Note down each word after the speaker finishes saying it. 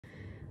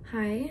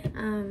Hi,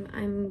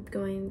 I'm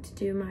going to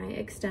do my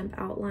extemp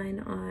outline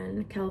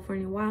on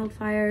California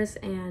wildfires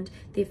and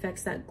the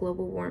effects that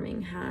global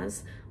warming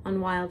has on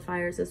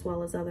wildfires as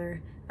well as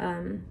other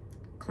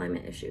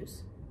climate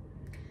issues.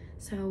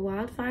 So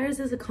wildfires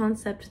is a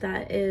concept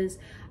that is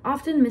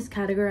often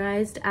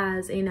miscategorized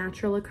as a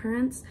natural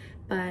occurrence,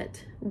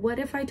 but what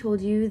if I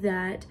told you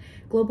that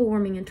global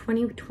warming in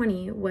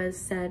 2020 was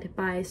said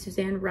by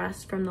Suzanne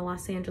Rust from the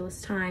Los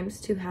Angeles Times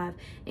to have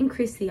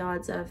increased the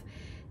odds of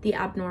the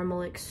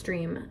abnormal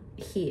extreme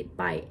heat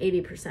by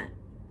 80%.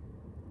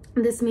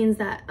 This means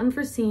that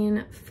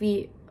unforeseen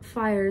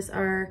fires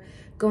are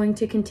going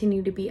to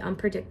continue to be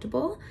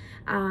unpredictable,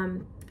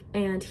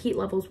 and heat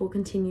levels will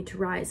continue to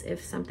rise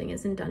if something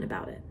isn't done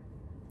about it.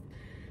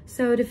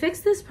 So to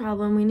fix this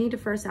problem, we need to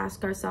first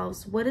ask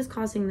ourselves, what is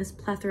causing this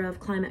plethora of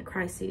climate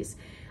crises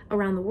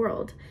around the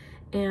world?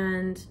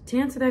 And to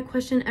answer that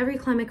question, every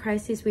climate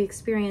crisis we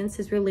experience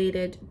is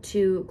related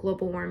to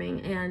global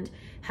warming and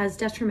has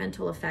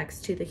detrimental effects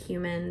to the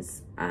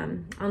humans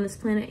on this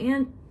planet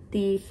and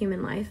the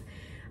human life.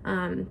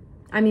 The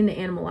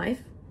animal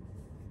life.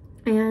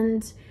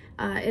 And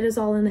it is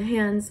all in the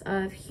hands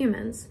of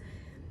humans.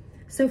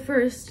 So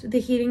first, the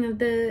heating of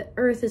the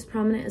earth is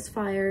prominent as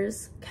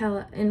fires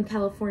in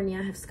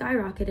California have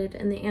skyrocketed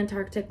and the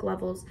Antarctic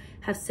levels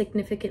have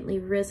significantly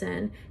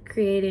risen,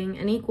 creating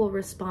an equal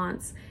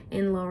response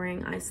in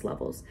lowering ice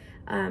levels.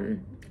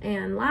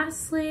 And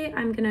lastly,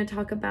 I'm going to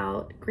talk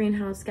about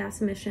greenhouse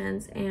gas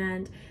emissions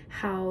and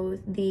how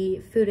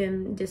the food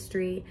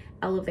industry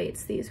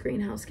elevates these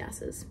greenhouse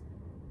gases.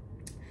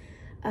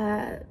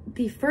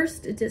 The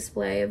first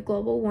display of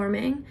global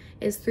warming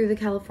is through the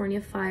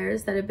California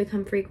fires that have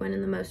become frequent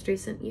in the most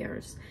recent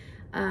years.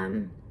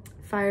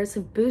 Fires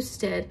have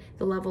boosted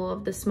the level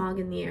of the smog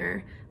in the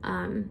air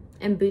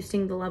and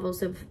boosting the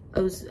levels of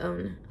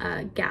ozone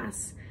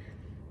gas.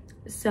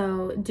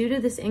 So due to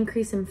this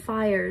increase in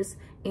fires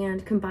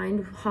and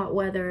combined hot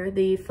weather,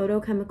 the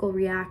photochemical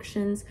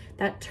reactions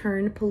that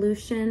turn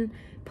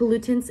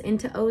pollutants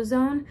into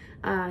ozone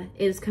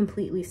is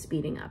completely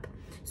speeding up.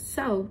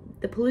 So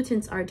the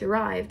pollutants are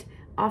derived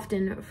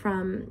often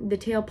from the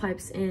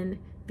tailpipes in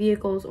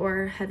vehicles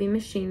or heavy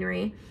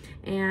machinery,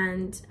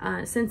 and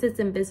since it's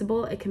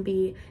invisible, it can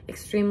be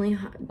extremely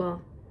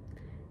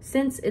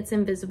since it's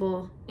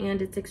invisible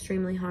and it's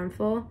extremely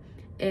harmful,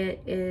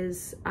 it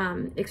is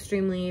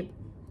extremely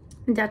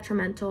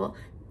detrimental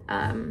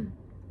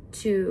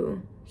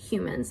to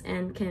humans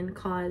and can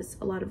cause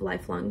a lot of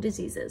lifelong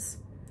diseases.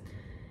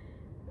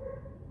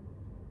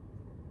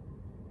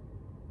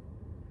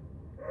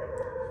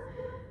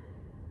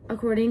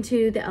 According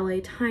to the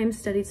LA Times,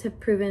 studies have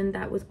proven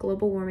that with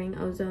global warming,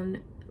 ozone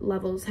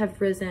levels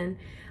have risen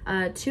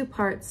 2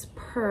 parts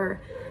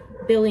per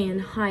billion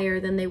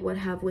higher than they would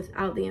have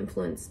without the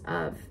influence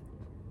of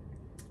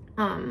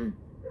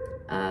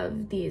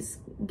these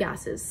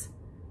gases,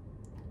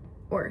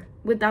 or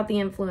without the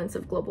influence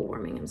of global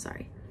warming, I'm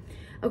sorry.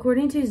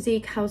 According to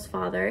Zeke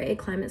Housefather, a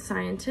climate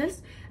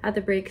scientist at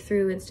the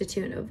Breakthrough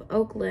Institute of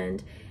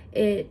Oakland,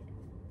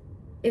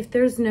 if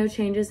there's no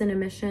changes in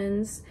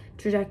emissions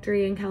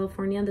trajectory in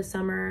California, the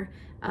summer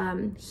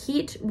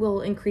heat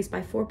will increase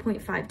by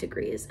 4.5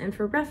 degrees. And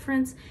for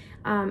reference,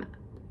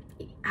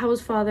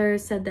 Housefather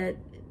said that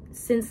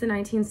since the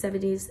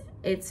 1970s,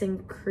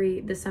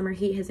 the summer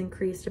heat has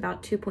increased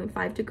about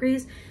 2.5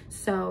 degrees.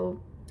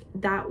 So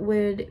that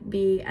would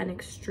be an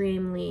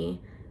extremely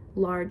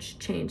large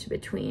change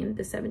between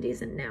the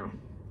 70s and now.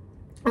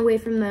 Away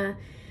from the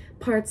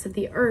parts of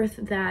the earth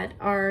that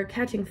are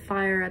catching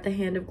fire at the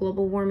hand of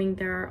global warming,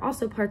 there are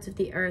also parts of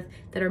the earth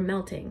that are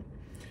melting.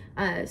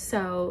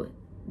 So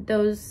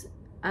those,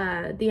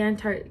 the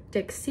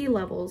Antarctic sea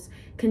levels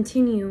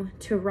continue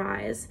to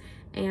rise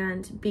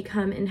and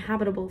become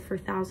inhabitable for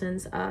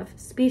thousands of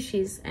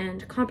species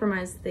and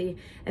compromise the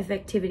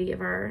effectivity of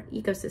our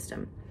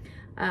ecosystem.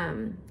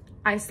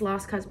 Ice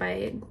loss caused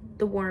by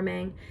the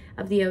warming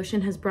of the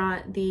ocean has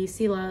brought the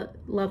sea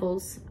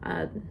levels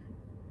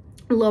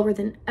lower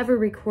than ever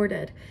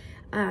recorded.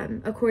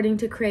 According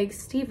to Craig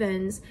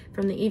Stevens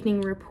from the Evening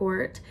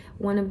Report,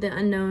 one of the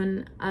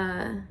unknowns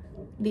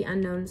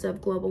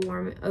of global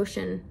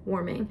ocean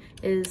warming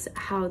is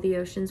how the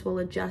oceans will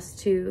adjust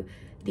to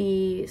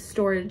the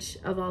storage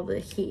of all the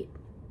heat.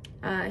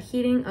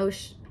 Heating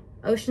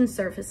ocean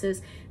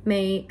surfaces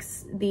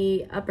makes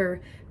the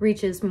upper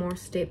reaches more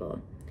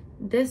stable.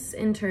 This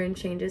in turn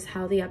changes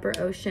how the upper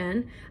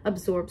ocean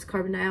absorbs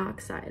carbon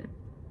dioxide.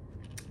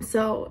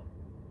 So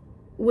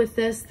with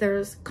this,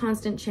 there's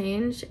constant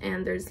change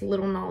and there's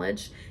little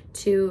knowledge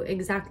to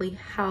exactly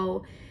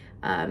how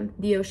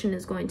the ocean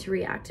is going to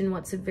react and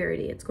what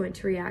severity it's going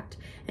to react.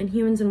 And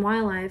humans and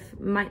wildlife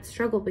might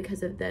struggle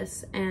because of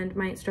this and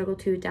might struggle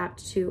to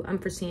adapt to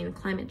unforeseen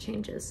climate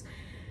changes.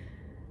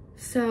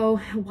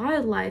 So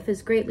wildlife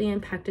is greatly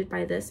impacted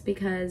by this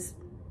because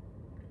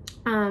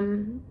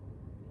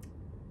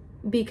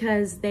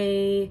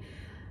they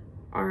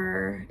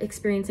are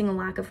experiencing a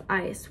lack of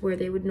ice where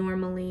they would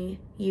normally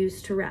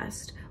use to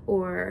rest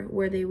or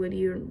where they would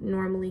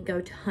normally go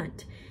to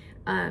hunt.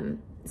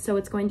 So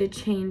it's going to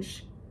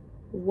change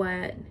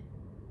what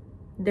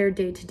their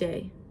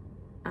day-to-day.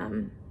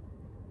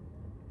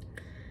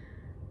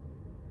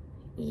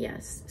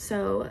 Yes,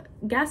 so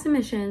gas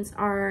emissions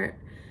are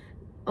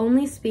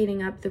only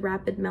speeding up the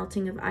rapid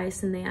melting of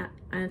ice in the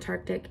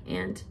Antarctic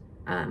and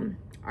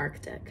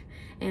Arctic.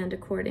 And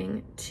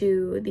according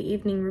to the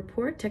Evening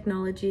Report,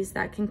 technologies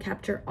that can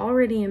capture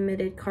already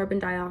emitted carbon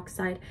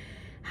dioxide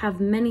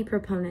have many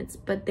proponents,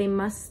 but they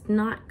must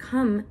not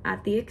come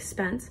at the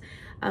expense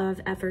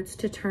of efforts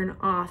to turn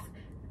off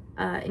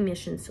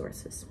emission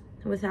sources.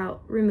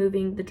 Without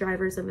removing the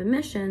drivers of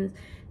emissions,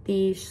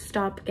 the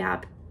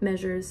stopgap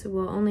measures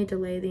will only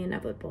delay the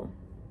inevitable.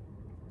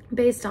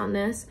 Based on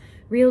this,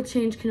 real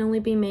change can only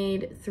be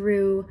made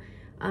through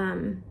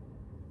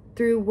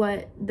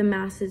what the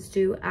masses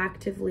do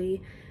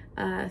actively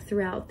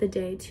throughout the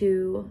day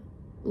to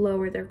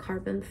lower their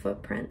carbon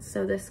footprint.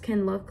 So this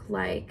can look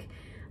like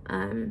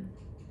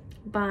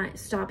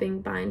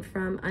stopping buying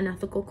from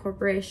unethical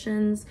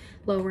corporations,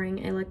 lowering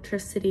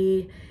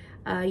electricity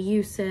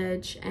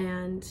usage,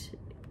 and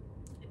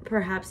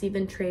perhaps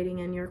even trading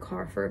in your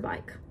car for a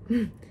bike,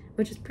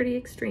 which is pretty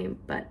extreme,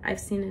 but I've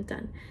seen it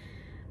done.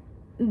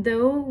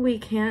 Though we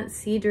can't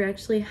see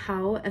directly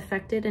how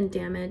affected and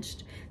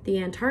damaged the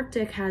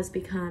Antarctic has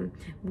become,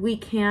 we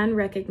can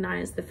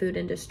recognize the food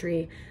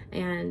industry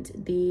and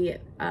the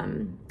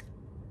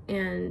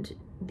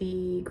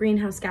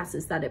greenhouse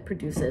gases that it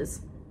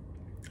produces.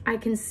 I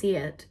can see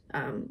it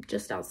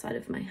just outside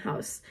of my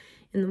house.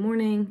 In the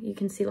morning, you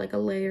can see like a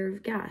layer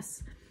of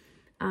gas.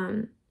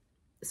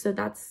 So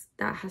that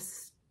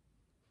has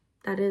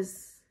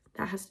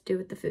to do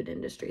with the food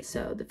industry.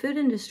 So the food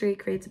industry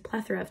creates a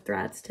plethora of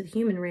threats to the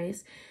human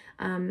race,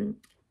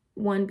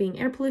 one being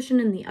air pollution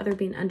and the other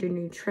being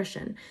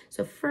undernutrition.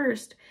 So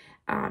first,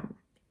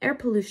 air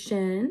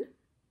pollution,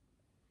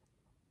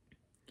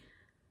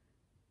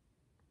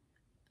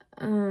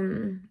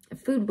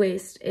 food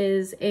waste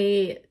is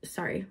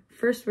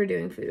first we're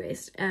doing food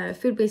waste.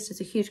 Food waste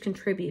is a huge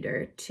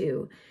contributor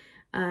to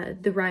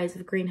the rise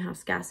of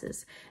greenhouse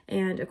gases.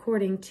 And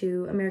according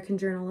to American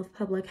Journal of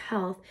Public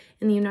Health,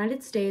 in the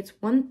United States,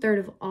 1/3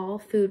 of all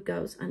food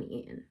goes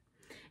uneaten.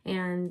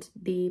 And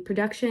the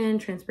production,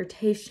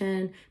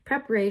 transportation,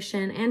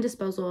 preparation, and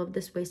disposal of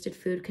this wasted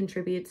food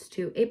contributes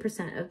to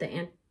 8% of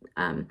the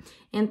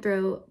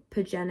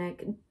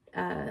anthropogenic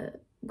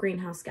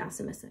greenhouse gas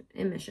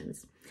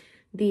emissions.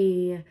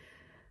 The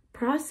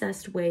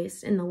processed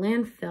waste in the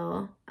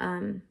landfill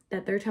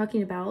that they're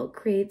talking about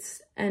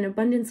creates an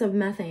abundance of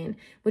methane,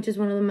 which is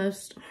one of the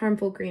most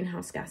harmful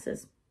greenhouse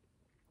gases.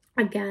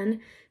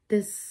 Again,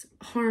 this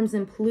harms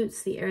and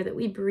pollutes the air that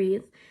we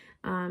breathe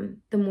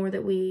the more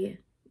that we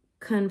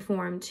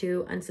conform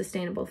to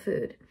unsustainable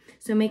food.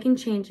 So making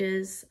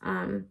changes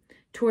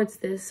towards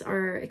this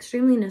are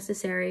extremely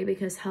necessary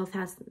because health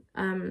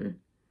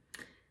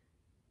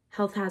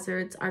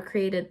hazards are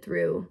created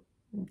through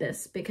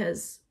this,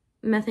 because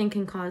methane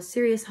can cause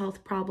serious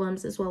health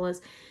problems as well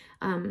as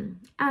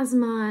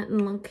asthma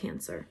and lung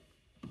cancer.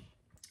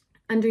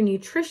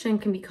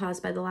 Undernutrition can be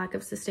caused by the lack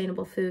of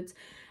sustainable foods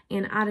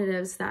and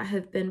additives that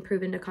have been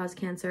proven to cause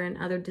cancer and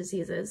other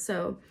diseases.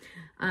 So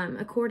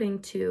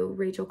according to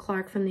Rachel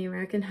Clark from the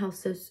American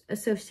Health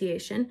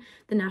Association,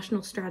 the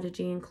national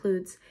strategy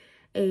includes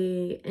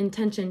an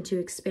intention to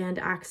expand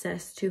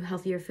access to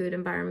healthier food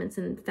environments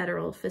in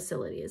federal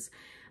facilities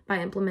by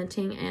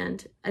implementing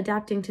and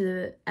adapting to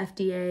the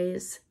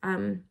FDA's,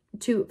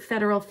 to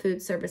Federal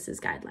Food Services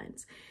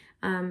guidelines.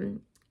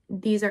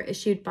 These are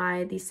issued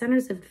by the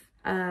Centers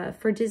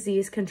for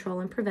Disease Control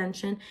and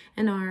Prevention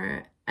and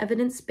are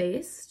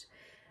evidence-based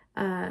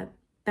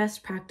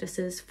best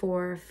practices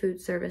for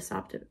food service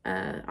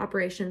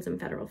operations in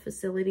federal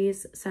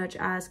facilities, such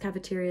as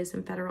cafeterias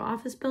in federal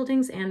office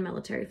buildings and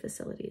military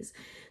facilities.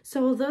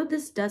 So although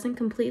this doesn't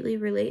completely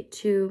relate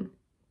to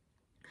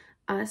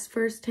us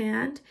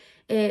firsthand,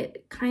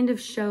 it kind of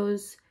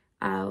shows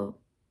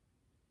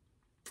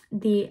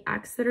the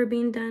acts that are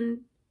being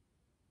done,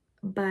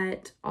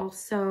 but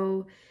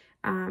also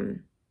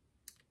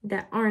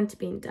that aren't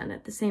being done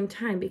at the same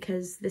time,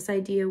 because this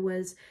idea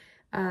was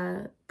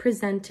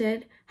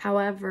presented.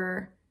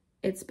 However,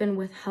 it's been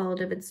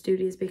withheld of its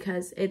duties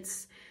because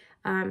it's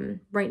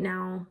right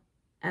now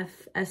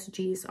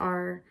FSGs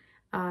are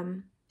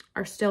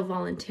still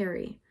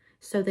voluntary,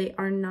 so they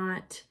are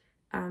not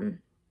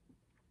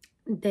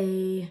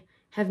they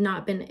have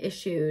not been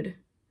issued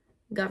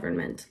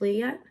governmentally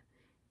yet,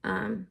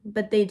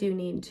 but they do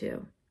need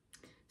to.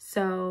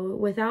 So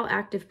without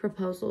active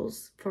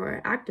proposals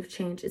for active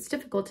change, it's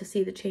difficult to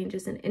see the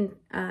changes and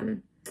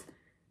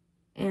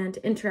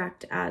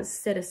interact as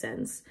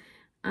citizens.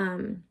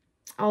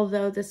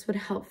 Although this would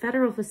help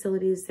federal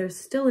facilities, there's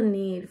still a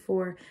need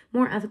for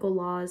more ethical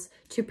laws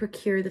to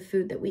procure the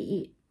food that we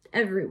eat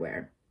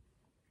everywhere.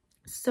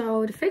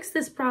 So to fix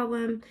this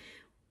problem,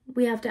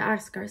 we have to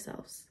ask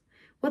ourselves,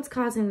 what's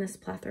causing this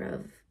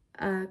plethora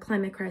of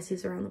climate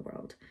crises around the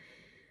world?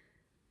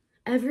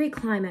 Every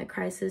climate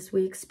crisis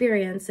we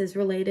experience is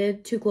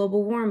related to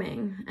global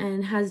warming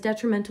and has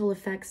detrimental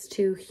effects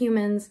to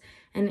humans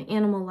and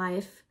animal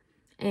life,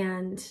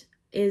 and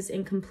is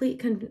in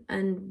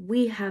and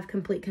we have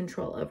complete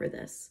control over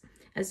this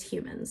as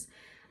humans.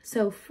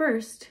 So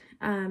first,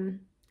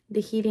 the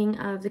heating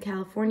of the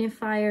California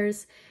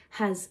fires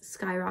has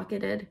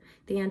skyrocketed.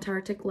 The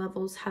Antarctic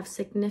levels have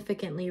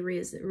significantly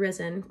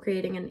risen,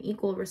 creating an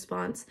equal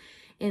response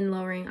in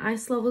lowering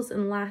ice levels.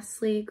 And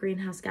lastly,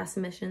 greenhouse gas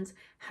emissions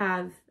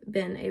have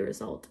been a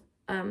result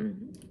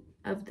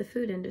of the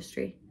food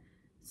industry.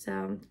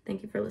 So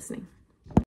thank you for listening.